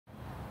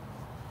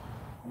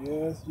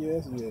Yes,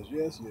 yes, yes,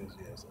 yes, yes,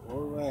 yes.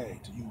 All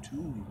right,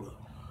 YouTube.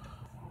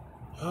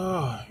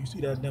 Ah, you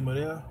see that number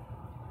there?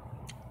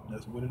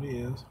 That's what it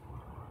is.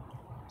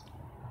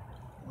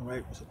 All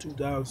right, it's a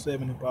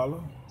 2007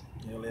 Impala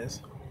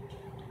LS,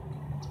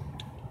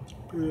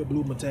 pure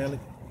blue metallic.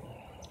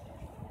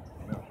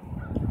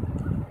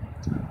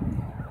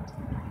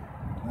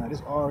 Now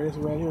this RS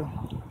right here,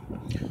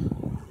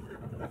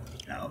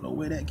 I don't know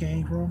where that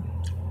came from.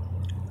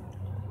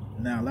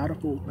 Now a lot of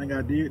folks think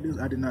I did this.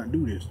 I did not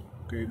do this.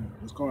 Okay,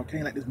 this car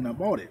came like this when I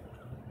bought it.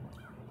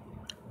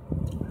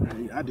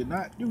 I did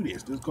not do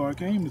this. This car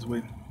came this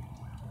way.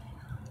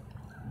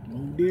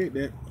 Who did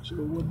that?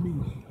 Sure wasn't me.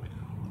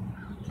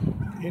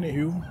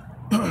 Anywho,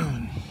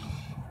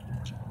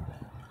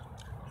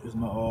 it's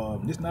my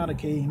this not a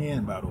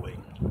K&N, by the way.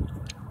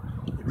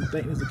 If you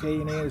think it's a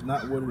K&N, it's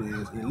not what it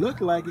is. It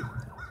looked like it,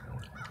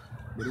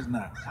 but it's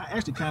not. I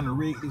actually kind of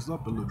rigged this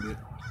up a little bit.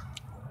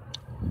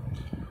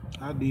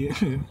 I did.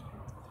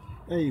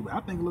 Hey, but I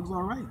think it looks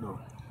all right though.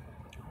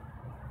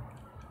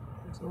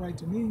 Looks all right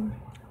to me.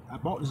 I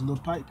bought this little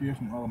pipe here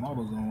from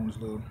AutoZone. This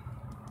little,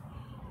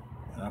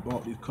 and I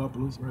bought these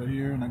couplers right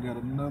here, and I got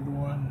another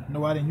one.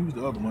 No, I didn't use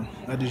the other one.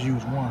 I just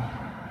used one.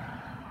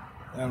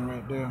 That one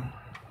right there.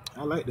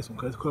 I like this one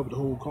because it's covered the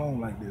whole cone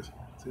like this.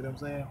 See what I'm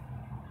saying?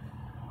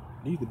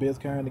 These the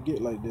best kind to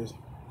get like this.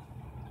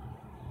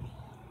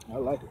 I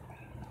like it.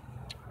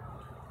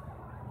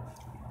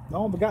 I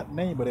don't forgot the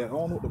name of that. I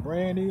don't know what the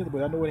brand is,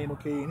 but I know it ain't no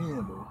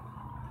K&N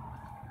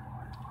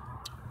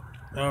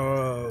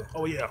though.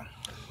 Oh yeah.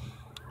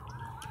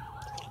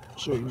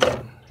 Show you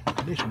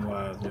condition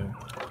wise there.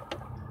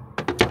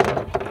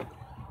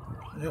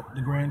 Yep,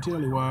 the Grand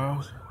Telly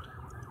wise.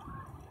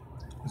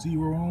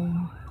 Zero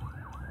on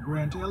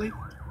Grand Telly.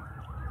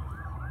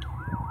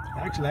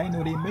 Actually, I didn't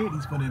know they made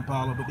these for the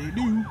Impala, but they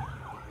do. And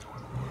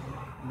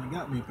I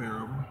got me a pair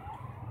of them.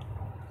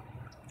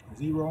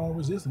 Zero on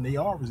resistance. They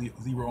are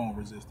zero on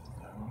resistance.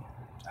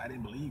 I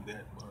didn't believe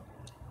that,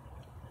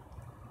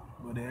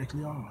 but they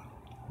actually are.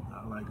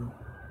 I like them.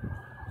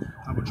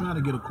 I was trying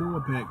to get a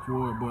core pack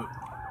for it, but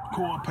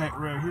core pack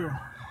right here.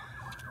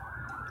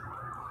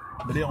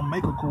 But they don't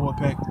make a core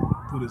pack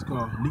for this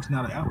car. At least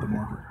not an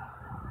aftermarket.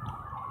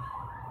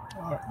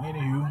 All right,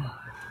 anywho.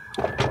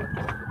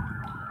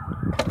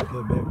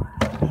 Good baby.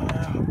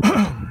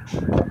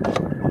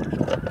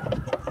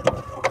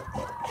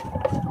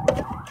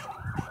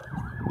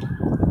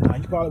 Now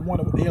you probably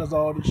wonder what the hell is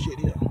all this shit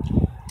here.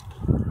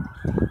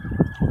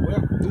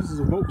 Well, this is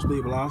a volt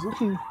stabilizer.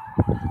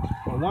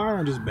 My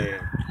wiring is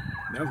bad.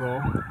 That's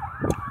all.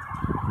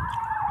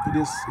 It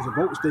just is a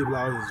volt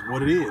stabilizer is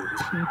what it is.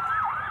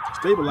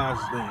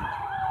 Stabilizes things.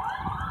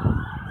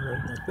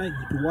 I think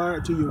you can wire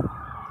it to your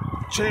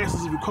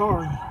chassis of your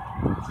car,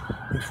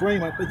 your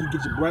frame. I think you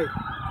get your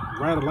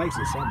brighter lights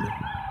or something.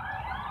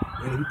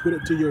 And if you put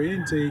it to your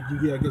intake, you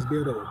get, I guess,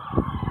 better.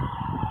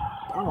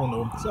 I don't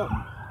know,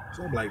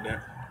 something like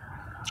that.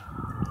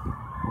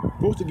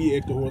 Supposed to get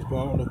extra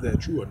horsepower. I don't know if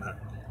that's true or not.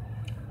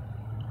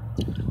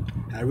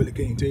 I really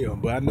can't tell,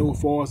 but I know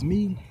as far as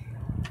me,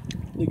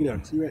 look at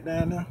that. See right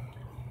down there?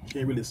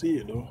 Can't really see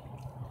it though.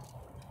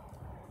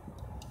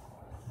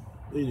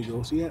 There you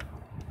go. See that?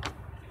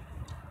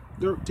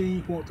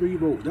 13.3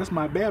 volts. That's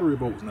my battery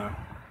volts now.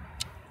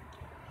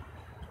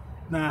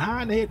 Now,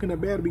 how in the heck can a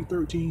battery be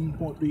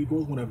 13.3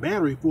 volts when a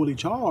battery fully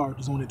charged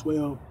is only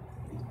 12?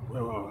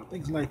 Well, I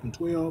think it's like from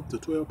 12 to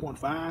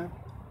 12.5.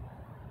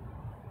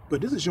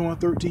 But this is showing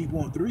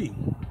 13.3.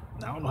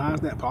 Now, I don't know how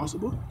is that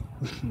possible.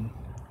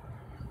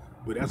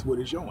 But that's what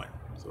it's showing.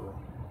 So,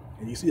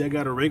 and you see I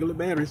got a regular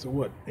battery. So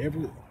what?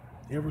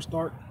 Ever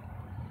start?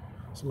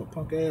 Some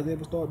punk ass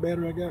ever start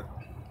battery I got?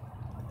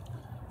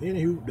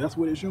 Anywho, that's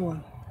what it's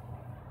showing.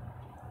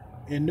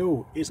 And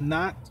no, it's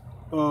not.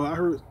 I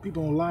heard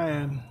people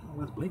online. Oh,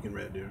 that's blinking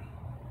right there.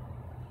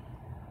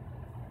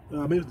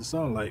 Maybe it's the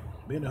sunlight.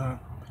 Maybe, I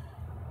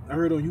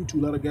heard on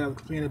YouTube a lot of guys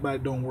complaining about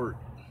it don't work.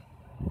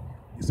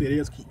 You see, they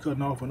just keep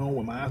cutting off and on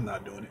when mine's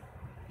not doing it.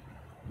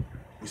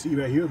 You see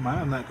right here,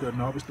 mine's not cutting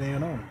off, it's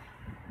staying on.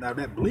 Now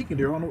that blinking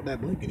there, I don't know what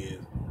that blinking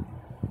is.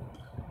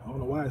 I don't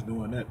know why it's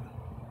doing that.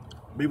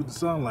 Maybe it's the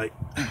sunlight.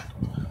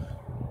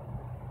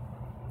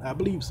 I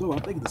believe so. I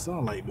think it's the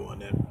sunlight doing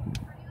that.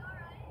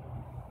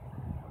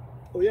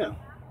 Oh yeah.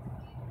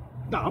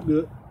 No, I'm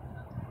good.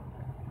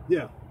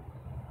 Yeah.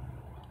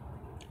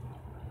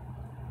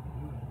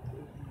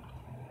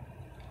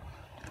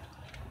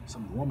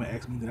 Some woman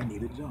asked me that I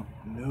need a jump.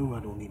 No, I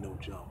don't need no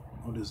jump.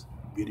 I'll just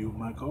video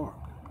my car.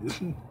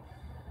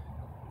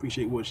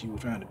 Appreciate what she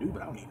was trying to do,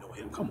 but I don't need no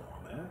help. Come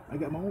on, man. I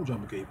got my own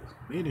jumper cables.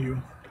 Anywho,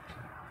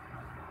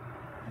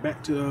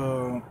 back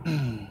to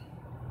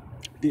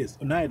this.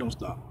 Oh, now it don't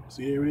stop.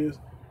 See, there it is.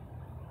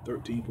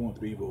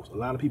 13.3 volts. A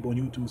lot of people on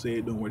YouTube say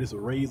it don't work. It's a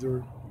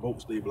Razor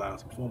volt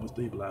stabilizer, performance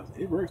stabilizer.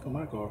 It works for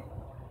my car.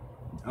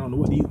 I don't know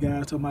what these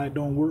guys talking about it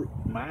don't work.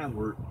 Mine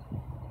work.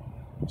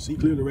 See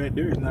clearly right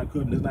there, it's not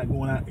cutting, it's not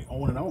going out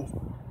on and off.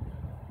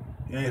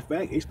 And in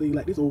fact, it stays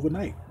like this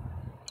overnight.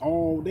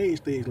 All day it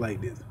stays like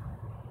this.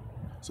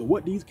 So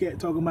what these cats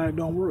talking about it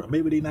don't work,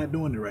 maybe they not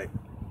doing it right.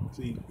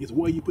 See, it's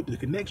where you put the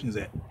connections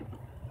at.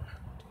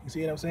 You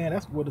see what I'm saying?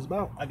 That's what it's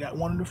about. I got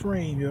one in the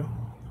frame here.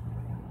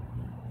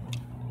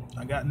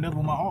 I got another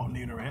one, my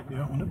alternator right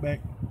there on the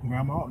back.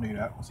 Grab my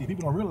alternator out. See,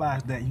 people don't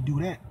realize that you do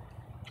that.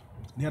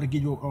 They have to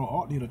get your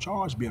alternator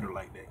charge better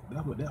like that.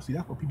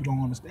 That's what people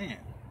don't understand.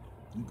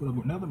 You put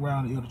another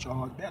ground, it'll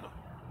charge better.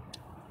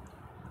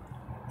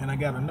 And I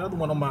got another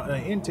one on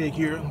my intake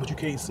here, but you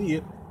can't see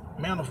it.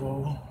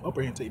 Manifold,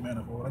 upper intake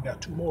manifold. I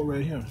got two more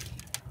right here.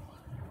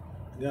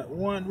 I got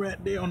one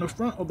right there on the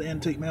front of the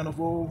intake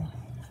manifold,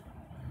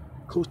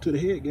 close to the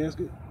head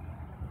gasket,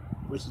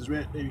 which is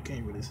right there. You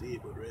can't really see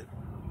it, but right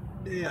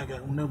there, I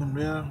got another one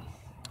there,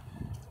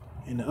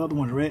 and the other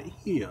one right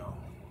here,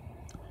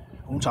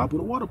 on top of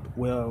the water.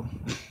 Well,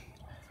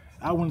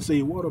 I wouldn't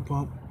say water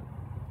pump,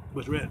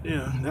 but right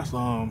there, that's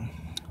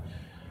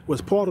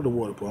was part of the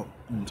water pump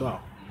on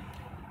top,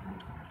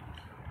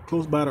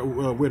 close by the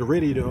where the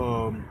radiator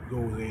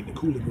goes in, the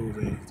cooler goes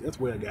in. That's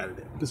where I got it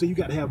at. Because see, you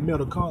got to have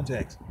metal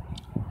contacts.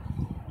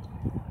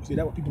 See,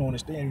 that's what people don't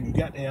understand. You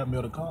got to have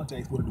metal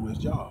contacts for it to do its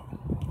job,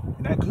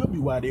 and that could be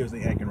why theirs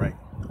ain't acting right.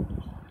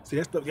 See,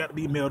 that stuff got to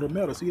be metal to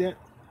metal. See that?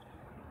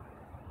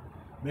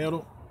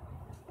 Metal.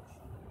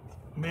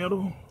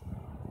 Metal.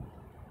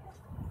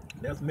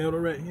 That's metal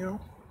right here.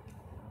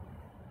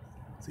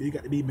 See, you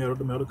got to be metal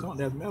to metal contact.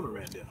 That's metal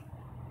right there.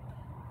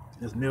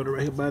 That's metal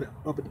right here by the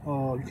up at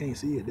you can't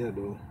see it there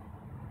though.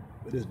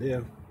 But it's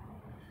there.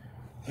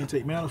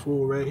 Intake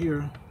manifold right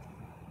here.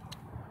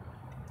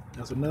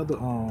 That's another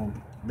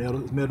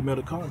metal, it's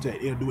metal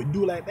contact. It'll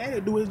do it like that,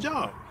 it'll do its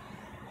job.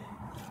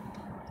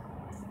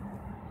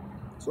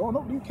 So I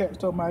don't know, these cats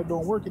talking about it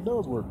don't work, it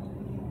does work.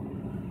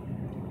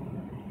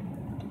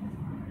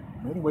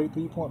 Anyway,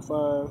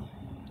 3.5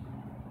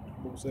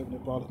 7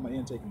 Impala, my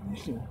intake.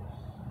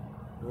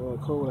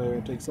 Cold air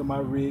intake, something I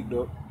rigged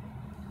up.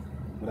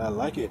 But I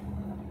like it.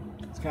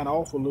 It's kind of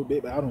off a little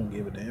bit, but I don't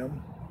give a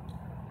damn.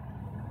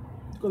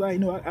 Because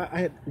I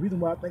had the reason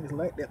why I think it's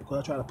like that, because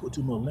I try to put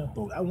too much length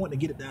on it. I want to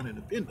get it down in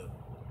the fender,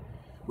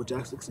 which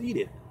I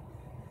succeeded.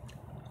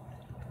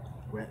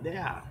 Right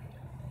there.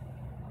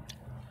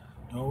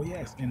 Oh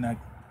yes, and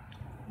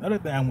another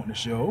thing I want to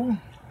show,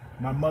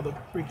 my mother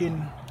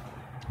freaking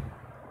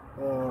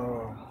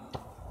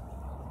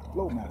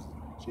Flowmaster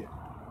shit.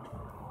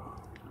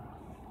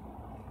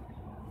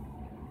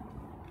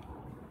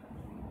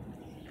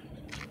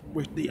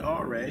 Which they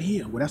are right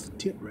here. Well, that's the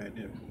tip right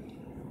there.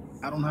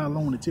 I don't know how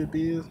long the tip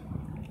is.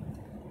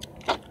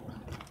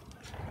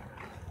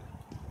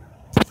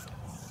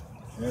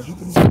 As you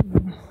can see,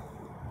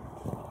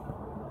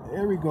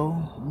 there we go,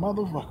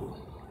 motherfucker.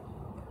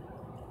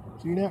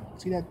 See that?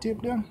 See that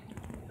tip there?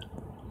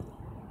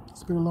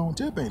 It's been a long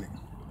tip, ain't it?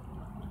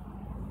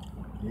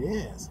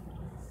 Yes.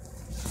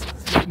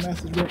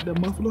 Master got the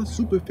muffler,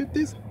 Super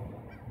 50's.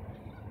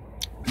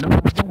 No, I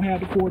don't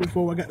have the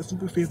 44. I got the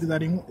Super 50's. I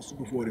didn't want the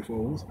Super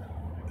 44s.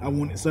 I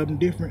wanted something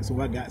different, so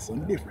I got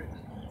something different.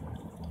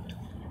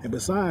 And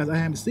besides, I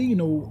haven't seen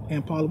no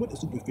Impala with the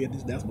Super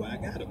 50's. That's why I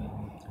got them.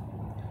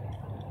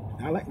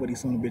 I like what these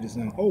son of bitches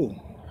sound. Oh,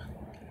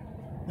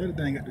 another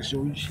thing I got to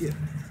show you. Shit.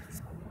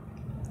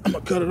 I'm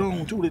gonna cut it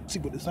on too to see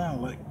what it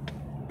sounds like.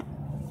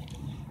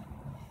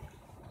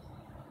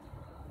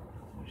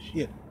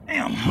 Shit.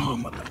 Damn, oh,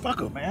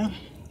 motherfucker, man.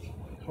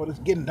 Oh, it's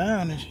getting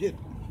down and shit.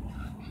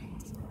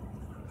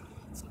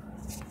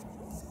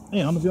 Damn,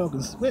 I don't know if y'all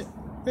can. Wait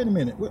a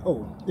minute.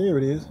 Oh, there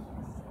it is.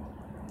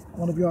 I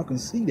wonder if y'all can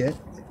see that.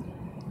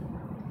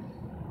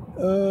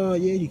 Yeah,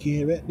 you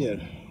can right there.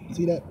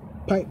 See that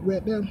pipe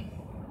right there?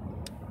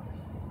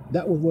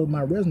 That was what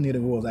my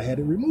resonator was. I had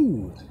it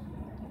removed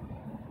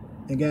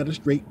and got a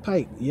straight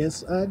pipe.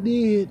 Yes, I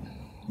did.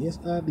 Yes,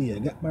 I did. I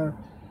got my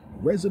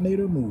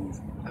resonator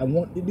moved. I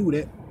wanted to do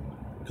that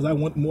because I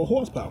want more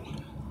horsepower.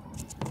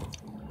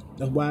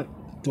 That's why I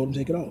told him to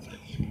take it off.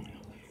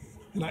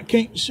 And I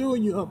can't show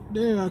you up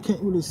there. I can't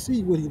really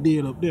see what he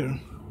did up there,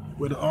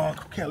 where the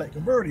catalytic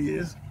converter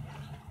is.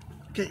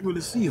 Can't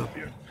really see up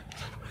here.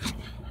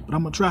 But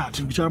I'm gonna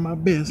try my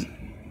best to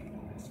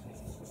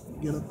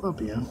get up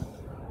here.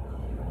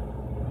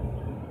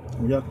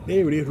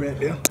 There it is right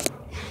there.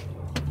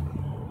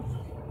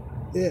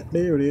 Yeah,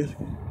 there it is.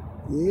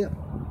 Yeah.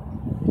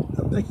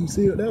 I think he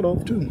sealed that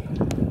off too.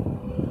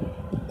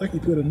 I think he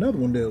put another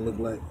one there, look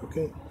like.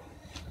 Okay.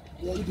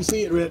 Yeah, you can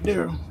see it right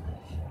there.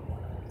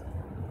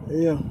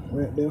 Yeah,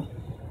 right there.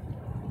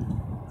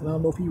 And I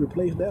don't know if he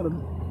replaced that or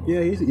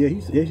yeah,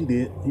 he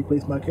did. He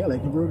placed my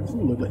catalytic converter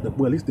too. Look like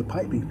well, at least the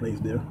pipe he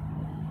placed there.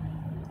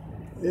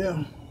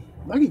 Yeah.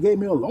 Like he gave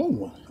me a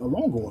longer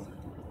one.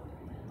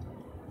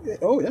 Yeah,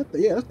 oh, that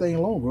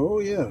thing longer. Oh,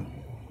 yeah.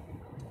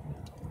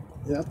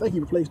 Yeah, I think he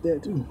replaced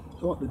that too.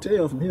 Hard to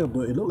tell from here,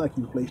 but it looked like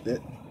he replaced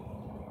that.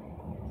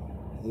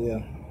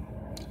 Yeah.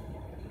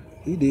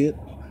 He did.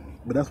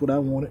 But that's what I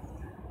wanted.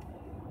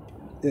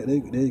 Yeah, there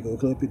you go.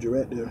 Clear picture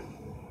right there.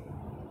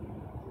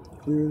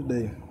 Clear as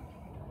day.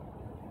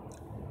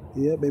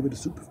 Yeah, baby, the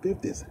Super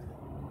 50's.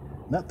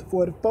 Not the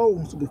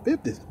 44, Super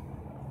 50's.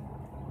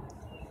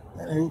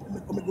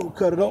 Let me go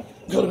cut it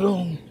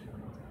on.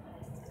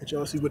 Let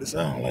y'all see what it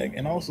sounds like.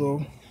 And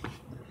also,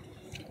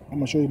 I'm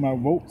gonna show you my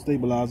volt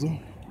stabilizer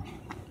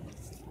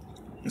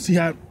and see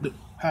how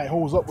it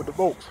holds up with the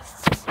volts.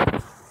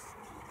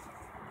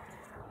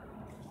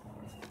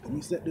 Let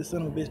me set this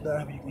son of a bitch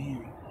down so you can hear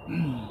it.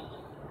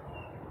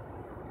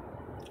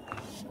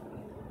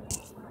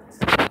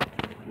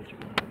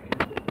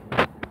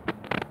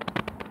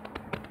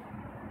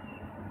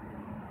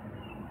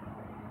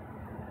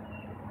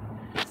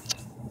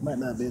 Might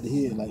not be able to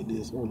hear it like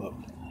this. Hold up.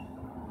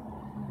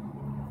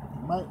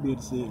 Might be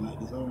able to see it like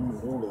this. I don't know.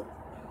 Hold up.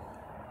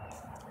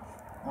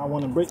 I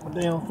want to break my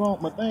damn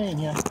phone, my thing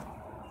here.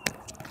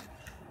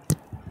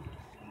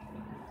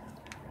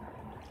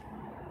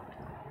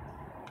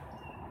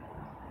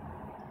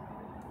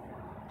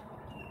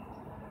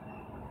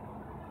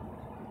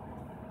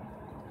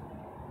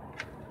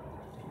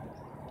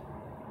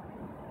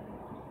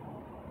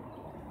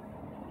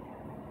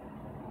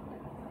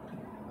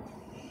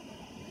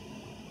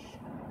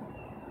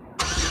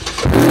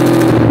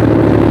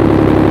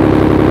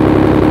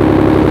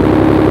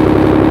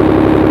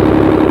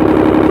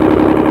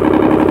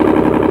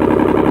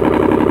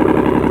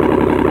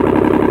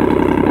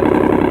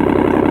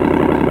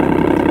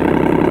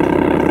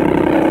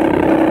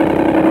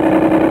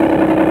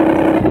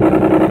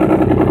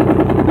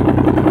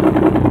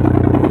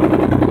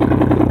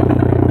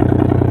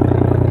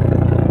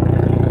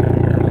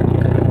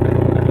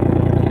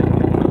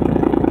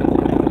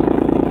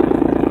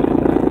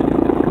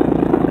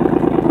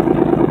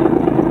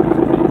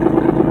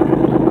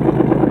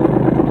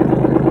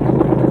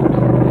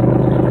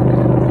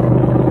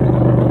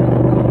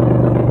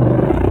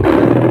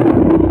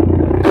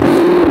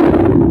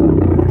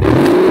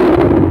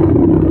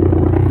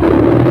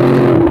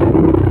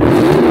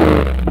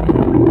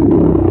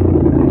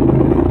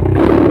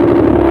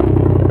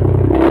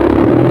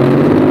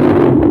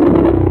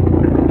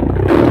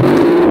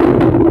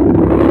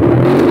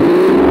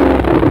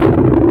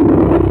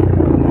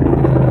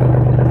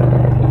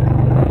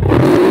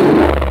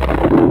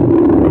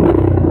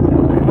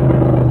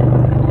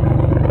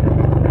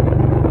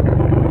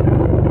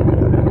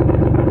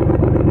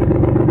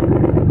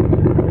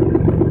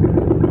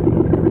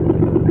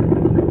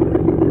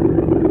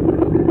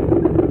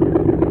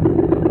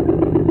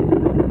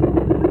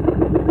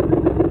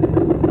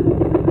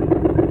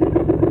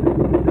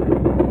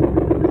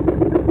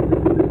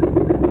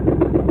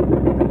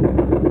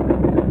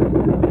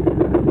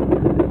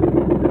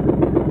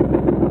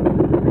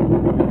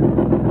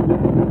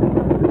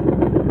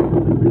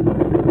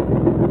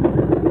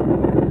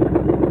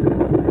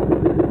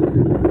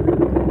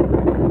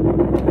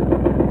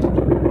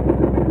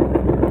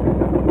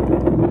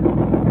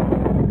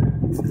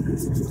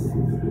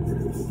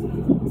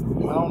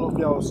 I don't know if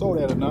y'all saw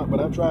that or not, but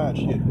I tried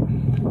shit.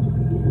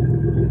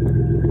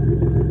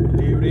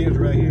 Here it is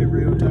right here in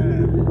real time. I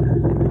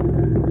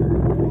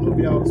don't know if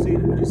y'all see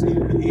it, but you see it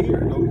in the ear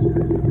though.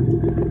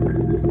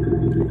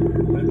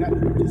 I got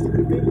just to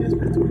fit this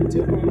between the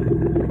tip on it.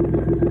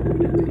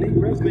 The delete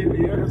resonate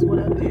there, that's what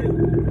I did.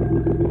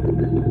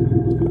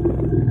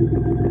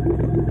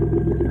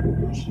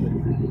 Oh shit.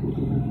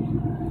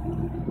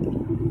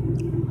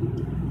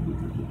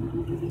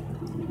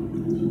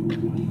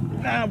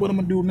 Now what I'm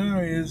gonna do now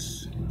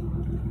is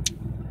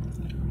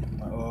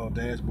my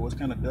dashboard. It's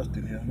kind of dusty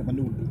in here. I got my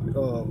new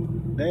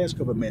dash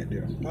cover mat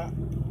there.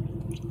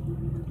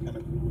 Kind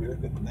of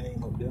weird. Got the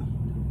name up there.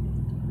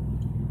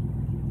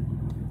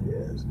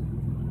 Yes.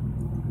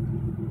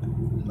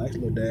 Nice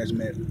little dash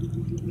mat.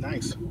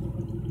 Nice.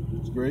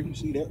 It's great. You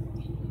see that?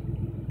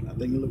 I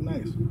think it look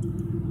nice.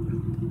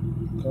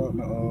 Caught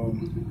my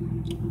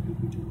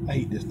I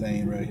hate this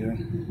thing right here.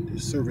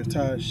 This service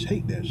tire.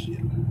 Hate that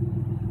shit.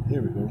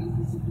 There we go.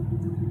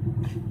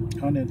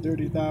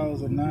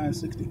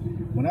 130,960.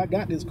 When I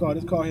got this car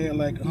had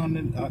like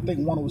 100, I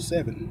think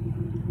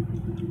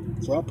 107.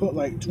 So I put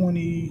like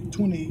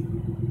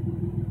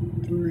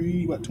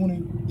 23, what,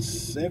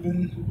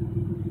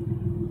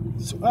 27.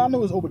 So I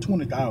know it's over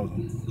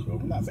 20,000. So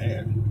not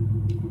bad.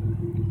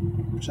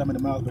 Show how many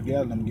miles per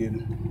gallon I'm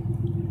getting.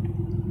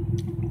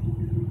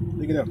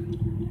 Look it up.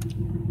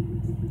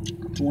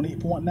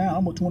 28.9,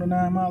 almost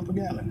 29 miles per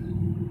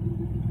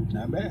gallon.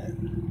 Not bad.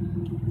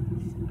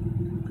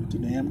 Pretty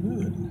damn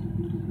good.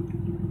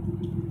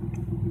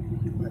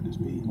 About the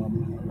speed, mama.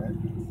 Alright.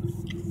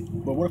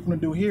 But what I'm gonna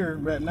do here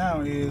right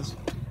now is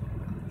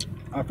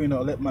I'm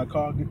gonna let my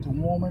car get to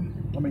warming.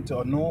 To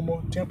a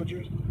normal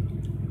temperature.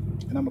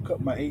 And I'm gonna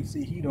cut my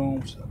AC heat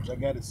on, which I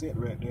got it set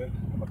right there.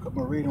 I'm gonna cut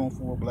my radio on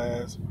full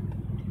blast.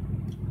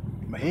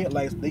 My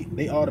headlights,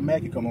 they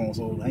automatically come on,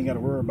 so I ain't gotta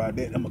worry about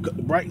that. I'm gonna cut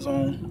the brights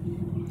on.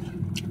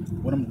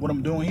 What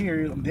I'm doing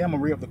here is I'm gonna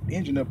rev the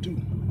engine up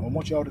too. I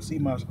want y'all to see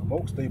my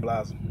volt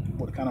stabilizer,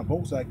 what kind of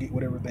volts I get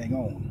with everything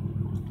on.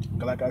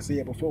 Cause like I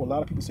said before, a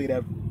lot of people say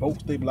that volt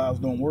stabilizers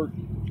don't work.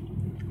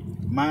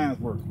 Mine's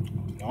work.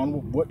 I don't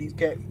know what these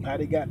cats, how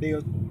they got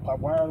theirs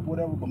wired or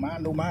whatever, but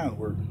mine know mine's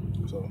work.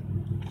 So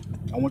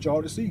I want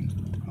y'all to see.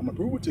 I'm gonna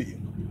prove it to you.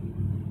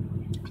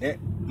 That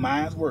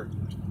mine's work.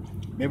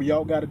 Maybe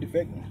y'all got a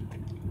defective one.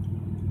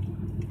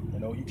 You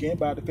know, you can't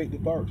buy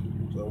defective parts.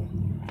 So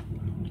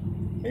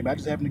Maybe I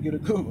just happen to get a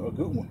good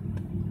one.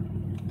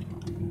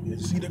 You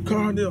see the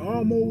car there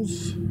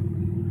almost.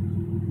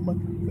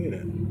 Wait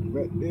that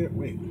right there.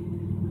 Wait,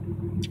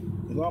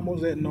 it's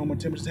almost at normal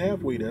temperature.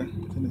 Halfway there.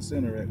 It's in the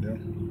center right there.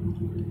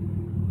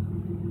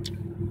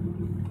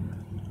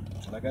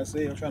 Like I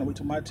said, I'm trying to wait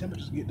till my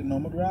temperatures get to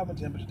normal driving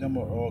temperature, then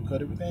or cut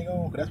everything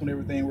on, because that's when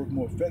everything works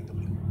more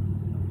effectively.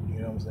 You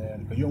know what I'm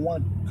saying? Because you don't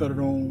want to cut it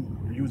on,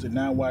 use it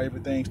now while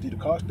everything still, the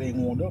car ain't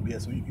warmed up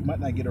yet, so you might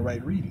not get a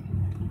right reading.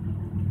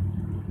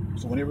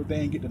 So when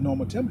everything get to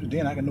normal temperature,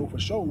 then I can know for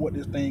sure what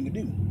this thing can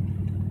do.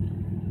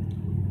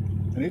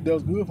 And it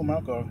does good for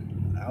my car.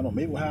 I don't know,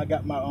 maybe how I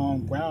got my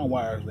ground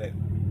wires at.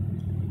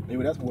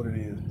 Maybe that's what it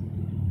is.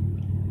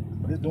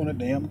 But it's doing a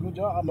damn good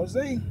job, I must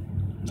say.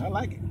 I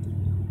like it.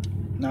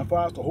 Now, as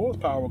far as the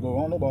horsepower go,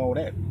 I don't know about all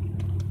that.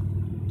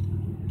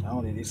 I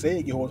don't know. They say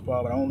it get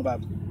horsepower, but I don't know if I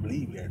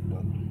believe that.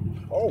 But,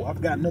 oh, I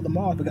forgot another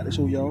mod I forgot to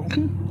show y'all.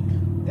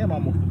 Damn, I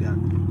almost forgot.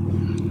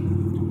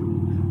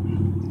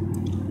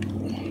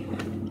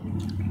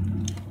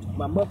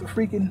 My mother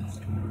freaking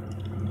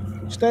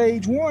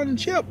stage 1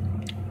 chip.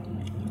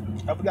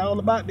 I forgot all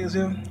about this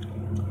here.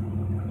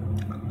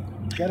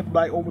 Got it for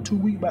like over 2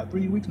 weeks, about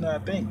 3 weeks now, I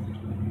think.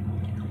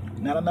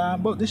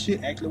 $99. This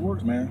shit actually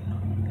works, man.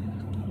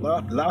 A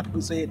lot of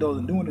people say it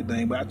doesn't do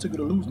anything, but I took it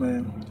to loose,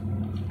 man.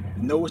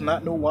 No, it's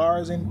not no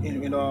wires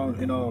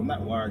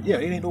not wires. Yeah,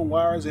 it ain't no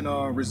wires and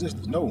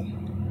resistors. No,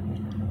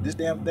 this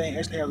damn thing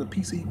actually has a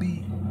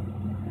PCB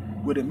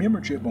with a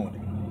memory chip on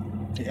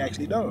it. It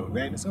actually does,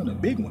 right? It's on a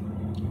big one.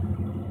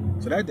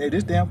 So that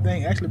this damn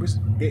thing actually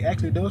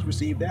does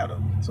receive data.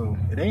 So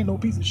it ain't no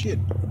piece of shit.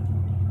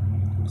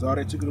 So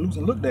I took it to loose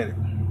and looked at it.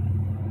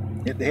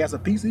 It has a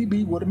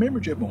PCB with a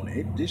memory chip on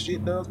it. This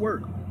shit does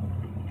work.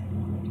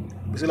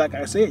 See, like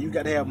I said, you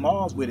got to have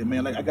mods with it,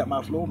 man. Like I got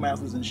my flow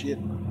masters and shit.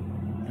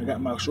 I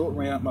got my short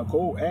ramp, my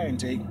cold air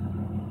intake.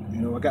 You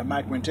know, I got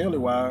micro and tele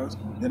wires.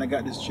 Then I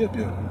got this chip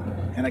here,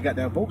 and I got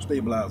that volt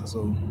stabilizer.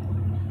 So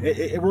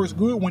it works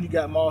good when you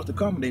got mods to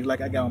accommodate,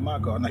 like I got on my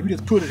car. Now if you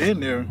just put it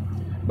in there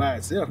by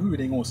itself, you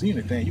really ain't gonna see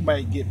anything. You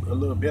might get a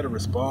little better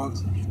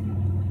response,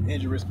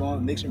 engine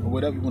response, Nixon, or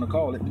whatever you want to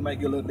call it. You might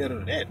get a little better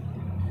than that.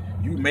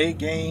 You may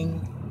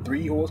gain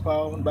 3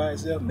 horsepower by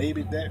itself,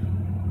 maybe that.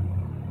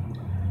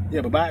 Yeah,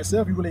 but by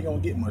itself, you really ain't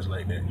gonna get much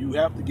like that. You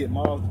have to get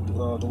mods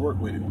to work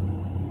with it.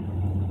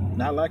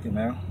 And I like it,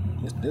 man.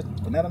 This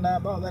for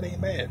 $99, that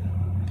ain't bad.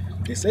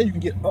 They say you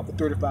can get up to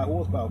 35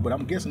 horsepower, but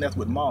I'm guessing that's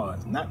with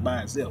mods, not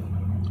by itself.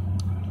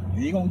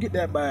 You ain't gonna get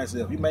that by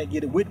itself. You might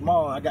get it with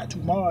mods. I got 2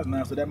 mods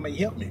now, so that may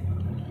help me.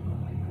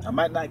 I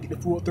might not get the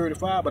full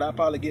 35, but I'll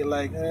probably get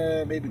like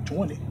maybe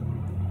 20. You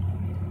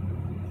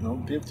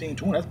know, 15,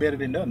 20. That's better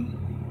than nothing.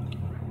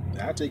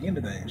 I'll take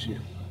anything,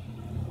 shit.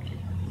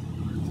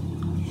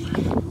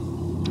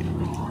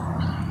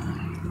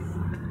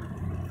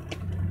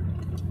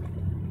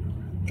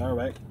 All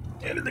right,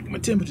 yeah, let's look at my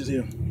temperatures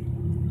here.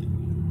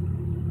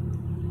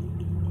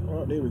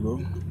 Oh, there we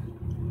go.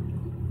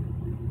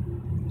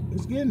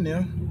 It's getting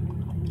there.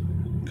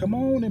 Come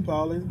on,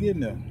 Impala, it's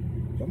getting there.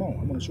 Come on,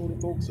 I'm gonna show the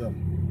folks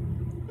something.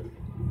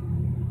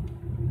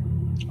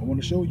 I want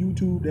to show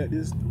YouTube that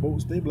this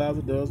volt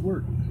stabilizer does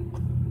work.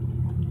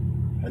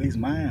 At least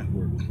mine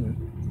works.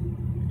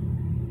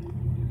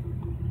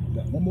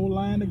 Got one more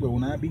line to go,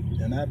 and I'll be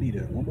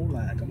there. One more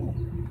line, come on.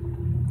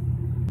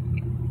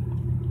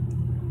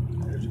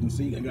 As you can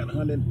see, I got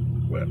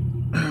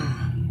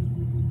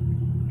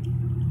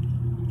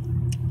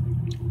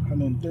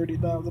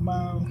 130,000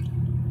 miles,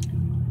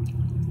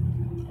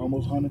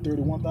 almost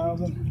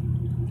 131,000.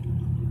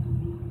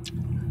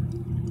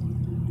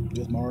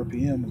 Just my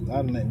RPM is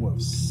out of like what?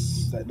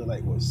 That look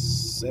like what?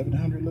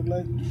 700 look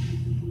like?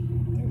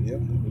 Yeah,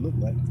 it look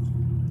like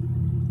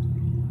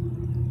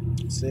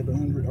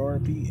 700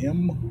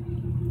 RPM.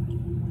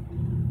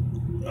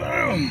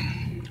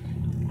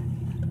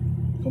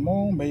 Come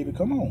on, baby,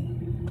 come on.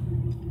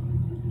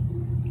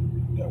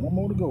 Got one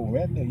more to go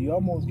right there. You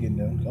almost getting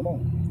there. Come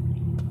on.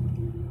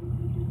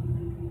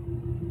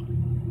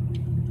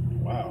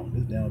 Wow,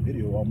 this damn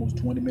video almost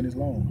 20 minutes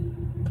long.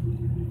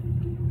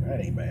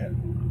 That ain't bad.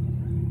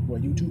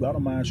 Well, YouTube, I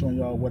don't mind showing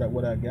y'all what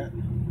I got.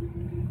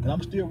 And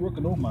I'm still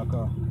working on my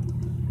car.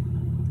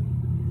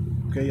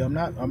 Okay, I'm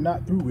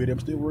not through with it. I'm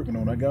still working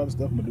on it. I got other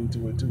stuff I'm gonna do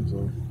to it too.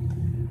 So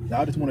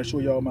now I just want to show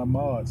y'all my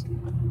mods.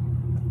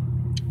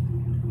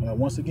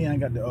 Once again, I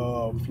got the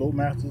Flow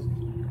Masters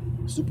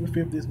Super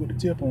 50s with the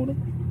tip on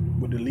them,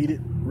 with the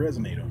deleted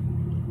resonator.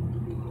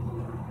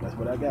 That's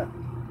what I got.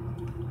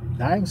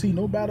 Now, I ain't seen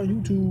nobody on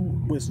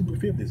YouTube with Super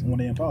 50s on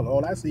the Impala.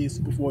 All I see is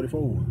Super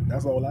 44s.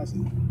 That's all I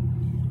see.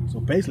 So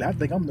basically, I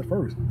think I'm the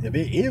first. If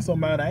it is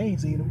somebody, I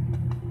ain't seen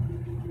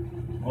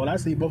them. All I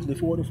see mostly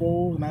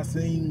 44s, and I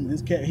seen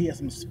this cat. He has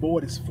some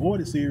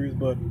 40 series,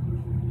 but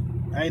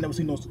I ain't never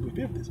seen no Super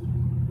 50s.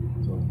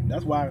 So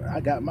that's why I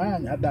got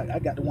mine. I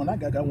got the one I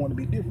got. I want to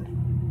be different.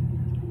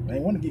 I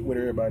ain't want to get what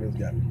everybody else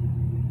got.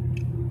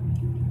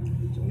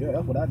 So yeah,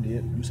 that's what I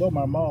did. You saw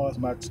my mods,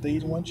 my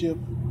stage 1 chip,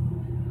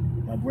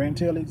 my Grand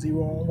Tele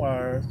 0 on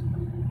wires,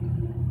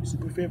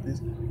 Super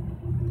 50s,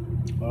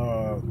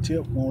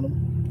 tip on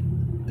them.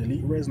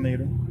 delete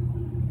resonator,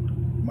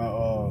 my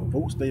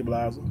volt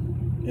stabilizer,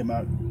 and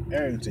my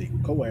air intake,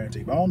 co-air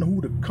intake. But I don't know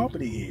who the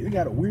company is. They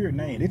got a weird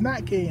name. It's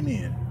not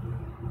K&N,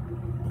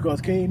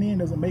 because K&N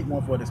doesn't make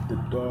one for the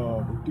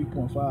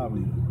 3.5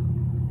 liter.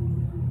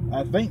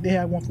 I think they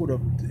have one for the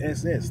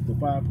SS, the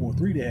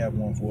 5.3 they have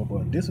one for,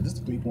 but this is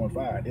the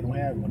 3.5. They don't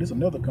have one. This is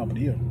another company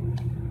here.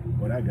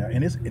 What I got,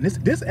 and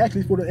this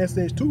actually for the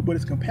SS too, but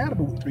it's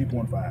compatible with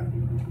 3.5.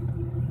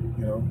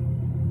 You know,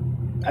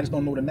 I just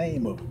don't know the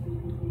name of it.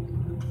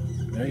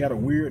 They got a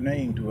weird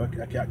name too. I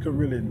couldn't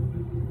really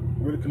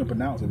couldn't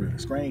pronounce it. Really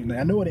strange. Now,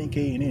 I know it ain't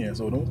K&N,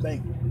 so don't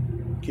think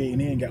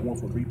K&N got one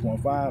for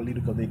 3.5 liter,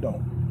 because they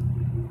don't.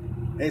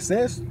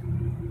 SS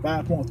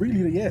 5.3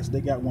 liter, yes,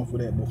 they got one for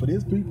that, but for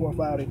this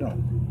 3.5 they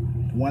don't.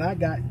 The one I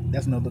got,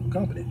 that's another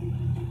company.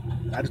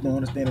 I just don't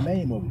understand the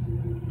name of them.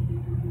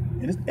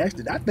 And it's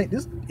actually, I think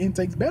this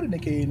intake's better than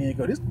K&N,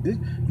 because this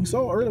you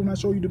saw earlier when I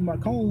showed you my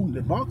cone,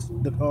 the box,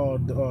 the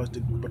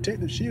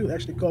protective shield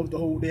actually covers the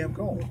whole damn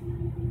cone.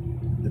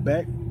 The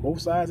back,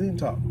 both sides and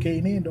top.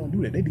 K&N don't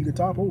do that. They leave the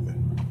top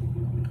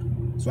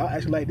open. So I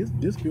actually like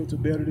this filter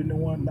better than the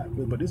one,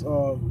 but this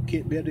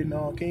kit better than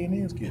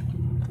K&N's kit.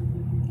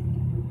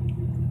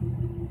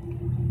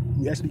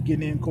 You actually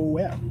getting in cold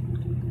air.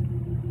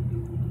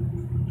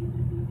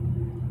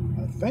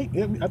 I think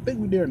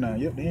we're there now.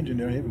 Yep, the engine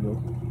there. Here we go.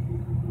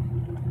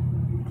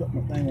 Cut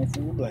my thing on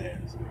full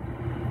blast.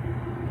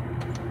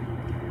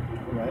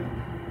 All right.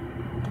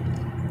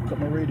 Cut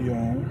my radio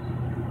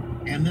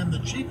on. And then the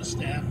chief of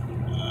staff,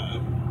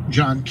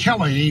 John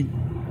Kelly,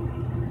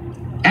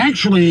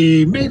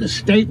 actually made a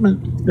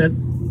statement that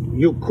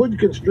you could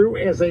construe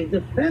as a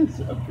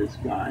defense of this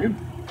guy,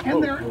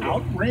 and they're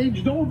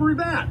outraged over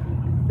that.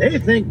 They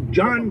think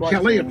John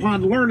Kelly,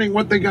 upon learning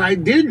what the guy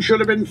did, should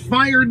have been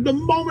fired the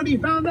moment he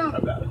found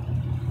out about it.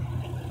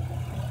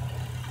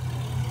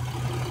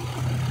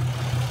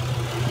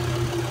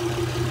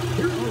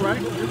 All right,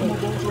 here's my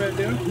bolts right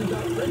there.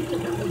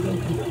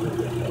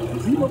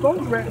 See my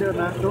bolts right there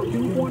now.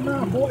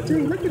 13.9,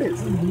 14. Look at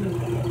this.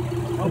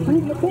 I'm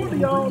proving the point to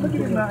y'all. Look at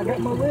this now. I got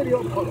my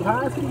radio up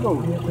high as it can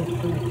go.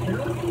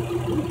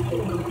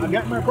 I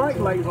got my bright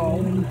lights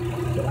on.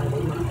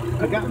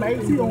 I got my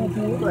AC on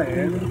full blast.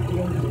 And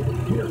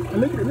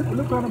look at it.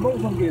 Look how the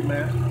bolts I'm getting,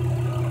 man.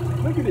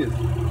 Look at this.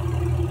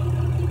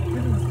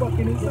 This is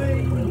fucking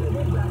insane.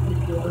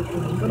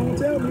 So don't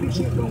tell me this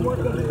shit don't work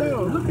up and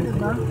down. Look at this,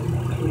 man.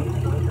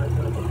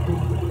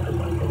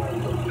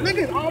 Look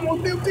at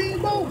almost 15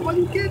 bolts. Are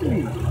you kidding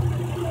me?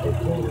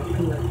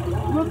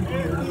 Look at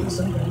this.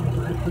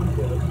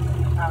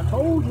 I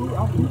told you,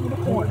 I'm proving the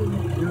point.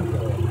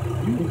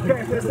 You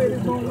cats that say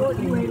this don't work,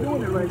 you ain't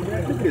doing it right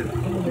there. Look at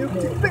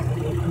this.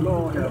 15.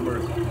 Lord have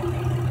mercy.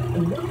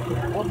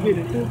 I'm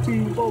getting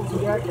 15 volts,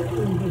 right?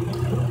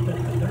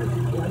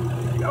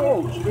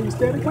 Oh, it's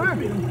steady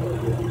climbing.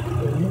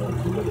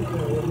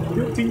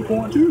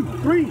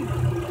 15.2, 3.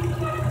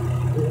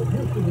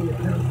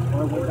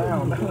 Oh, it went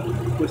down.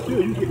 But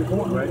still, you get the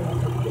point, right?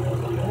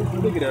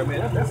 Look at that,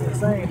 man. That's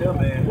insane, there,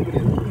 man. Look at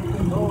this.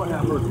 Lord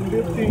have mercy.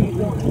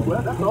 15.2.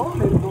 Well, that's all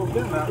they go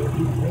down now.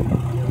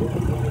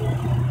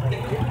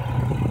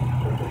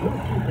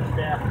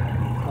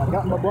 I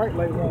got my bright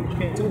light on. You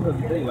can't tell because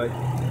it's daylight.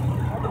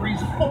 The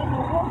reason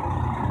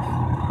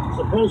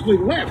supposedly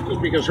left is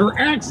because her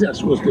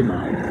access was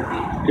denied.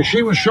 Because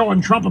she was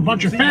showing Trump a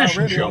bunch of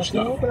fashion show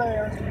stuff.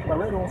 My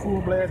radio on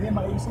full blast and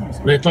my AC.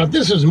 They thought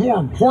this is more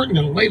important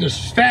than the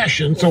latest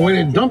fashion, so when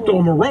they dumped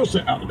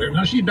Omarosa out of there,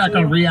 now she's back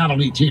on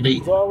reality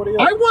TV.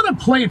 I want to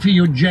play for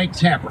you, Jake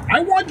Tapper. I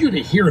want you to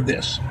hear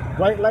this.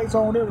 Bright lights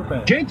on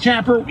everything. Jake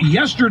Tapper,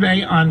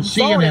 yesterday on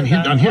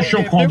CNN, on his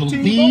show called The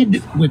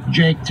Lead with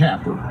Jake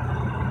Tapper.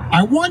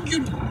 I want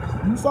you to...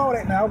 You saw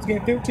that now. I was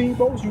getting 15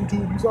 volts,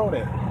 YouTube. You saw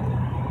that.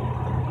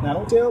 Now,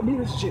 don't tell me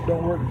this shit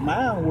don't work.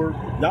 Mine work.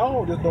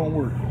 Y'all just don't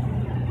work.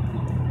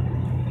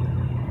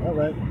 All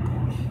right.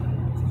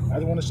 I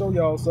just want to show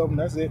y'all something.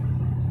 That's it.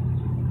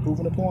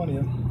 Proving the point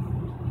here.